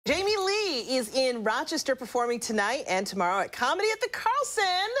is in Rochester performing tonight and tomorrow at Comedy at the Carlson.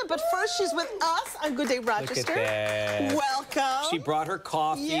 But first, she's with us on Good Day Rochester. Look at that. Welcome. She brought her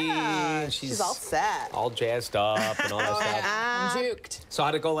coffee. Yeah, she's all set. All jazzed up and all that stuff. I'm juked. So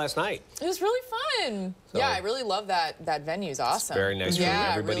how'd it go last night? It was really fun. So, yeah, I really love that venue's awesome. Very nice. Yeah,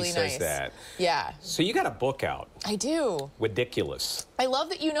 Everybody really says nice. that. Yeah. So you got a book out. I do. Ridiculous. I love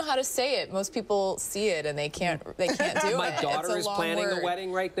that you know how to say it. Most people see it and they can't do it. My daughter is planning a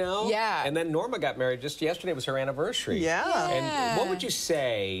wedding right now. Yeah. And then Norma got married just yesterday. Was her anniversary. Yeah. And what would you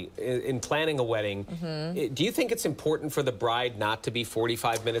say in planning a wedding? Do you think it's important for the bride not to be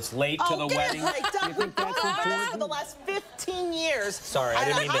 45 minutes late to the wedding? Do you think that's important? For the last 15 years. Sorry, I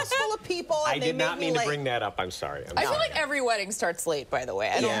didn't mean to. A house full of people. I did not mean to bring that up. I'm sorry. I feel like every wedding starts late, by the way.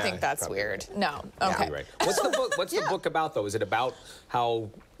 I don't think that's weird. Right. No. Okay. Right. What's the book? What's the book about, though? Is it about how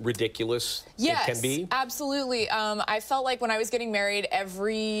ridiculous it can be? Yes, absolutely. I felt like when I was getting married,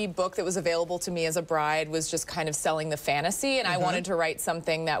 every book that was available to me as a bride was just kind of selling the fantasy, and I wanted to write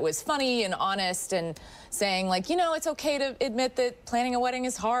something that was funny and honest and saying, like, you know, it's okay to admit that planning a wedding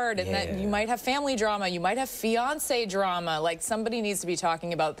is hard and that you might have family drama, you might have fiance drama. Like, somebody needs to be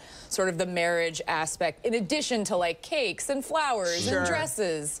talking about sort of the marriage aspect in addition to, like, cakes and flowers and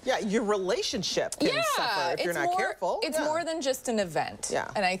dresses. Yeah, your relationship can suffer if you're not careful. It's more than just an event. Yeah.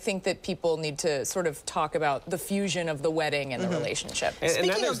 And I think that people need to sort of talk about the fusion of the wedding and the relationship. And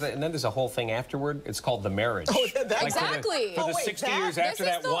then there's a whole thing afterward. It's called the marriage. Oh, that, exactly. For the 60 years after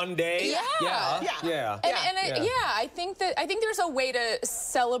that one day. Yeah. I think there's a way to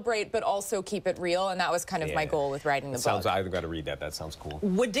celebrate but also keep it real, and that was kind of my goal with writing the book. I've got to read that. That sounds cool.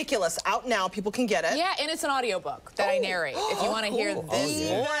 Ridiculous. Out now. People can get it. Yeah, and it's an audiobook that I narrate. If you want to hear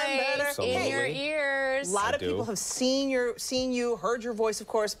this voice in your ears. A lot of people have seen you, heard your voice, of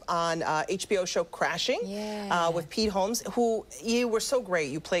course, on HBO show Crashing with Pete Holmes, who you were so great.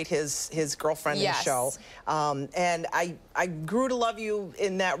 You played his girlfriend in the show. And I grew to love you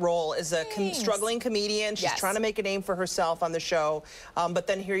in that role as a struggling comedian. She's trying to make a name for herself on the show. But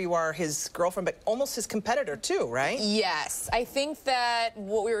then here you are, his girlfriend, but almost his competitor too, right? Yes. I think that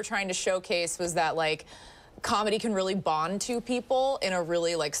what we were trying to showcase was that, like, comedy can really bond two people in a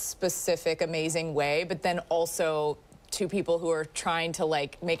really, like, specific, amazing way, but then also two people who are trying to,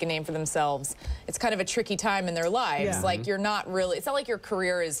 like, make a name for themselves. It's kind of a tricky time in their lives. Like, you're not really, it's not like your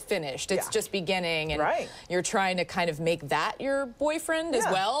career is finished. It's just beginning, and you're trying to kind of make that your boyfriend as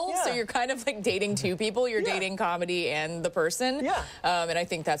well. So you're kind of like dating two people. You're dating comedy and the person. And I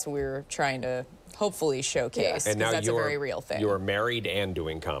think that's what we were trying to hopefully showcase, and now that's a very real thing. You're married and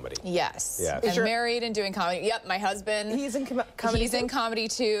doing comedy. Yes. I'm married and doing comedy. Yep, my husband. He's in comedy. He's in comedy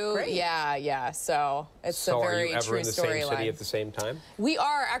too. Great. Yeah. So it's a very true storyline. So are you ever in the same city at the same time? We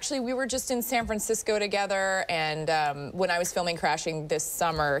are. Actually, we were just in San Francisco together, and when I was filming Crashing this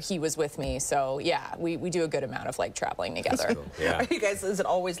summer, he was with me. So yeah, we do a good amount of, like, traveling together. Are you guys, is it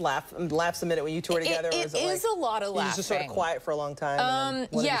always laughs a minute when you tour together? It is a lot of laughing. He's just sort of quiet for a long time.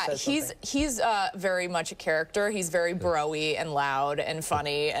 Yeah, he's very much a character. He's very bro-y and loud and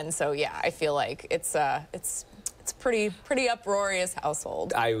funny, and so yeah, I feel like it's pretty uproarious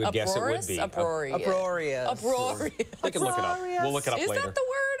household. I would guess it would be. Uproarious. We can look it up. We'll look it up later. Is that the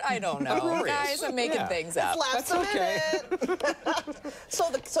word? I don't know. Guys, I'm making things up. That's okay.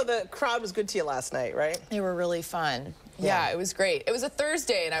 So the crowd was good to you last night, right? They were really fun. Yeah, it was great. It was a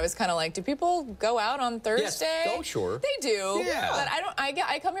Thursday, and I was kind of like, do people go out on Thursday? Yes. Oh, sure. They do. Yeah. But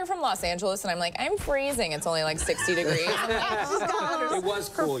I come here from Los Angeles, and I'm like, I'm freezing. It's only like 60 degrees. It was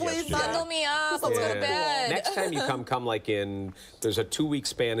cool yesterday. Bundle me up. Let's go to bed. Next time you come like in, there's a 2-week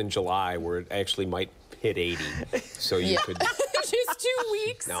span in July where it actually might hit 80. So you could... Just 2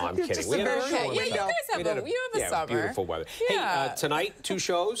 weeks. No, I'm kidding. We had you guys have a summer. Beautiful weather. Hey, tonight 2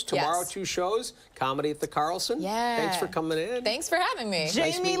 shows. Tomorrow 2 shows. Comedy at the Carlson. Yeah. Thanks for coming in. Thanks for having me.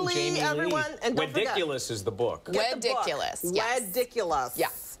 Jamie Lee, everyone. And don't Ridiculous is the book. Ridiculous. Ridiculous. Yeah.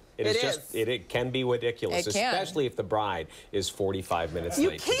 It can be ridiculous, especially if the bride is 45 minutes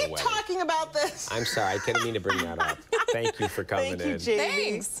late to the wedding. You keep talking about this. I'm sorry, I didn't mean to bring that up. Thank you for coming in. Thank you,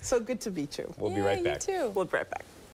 Jamie. Thanks. So good to meet you. We'll be right back. You too. We'll be right back.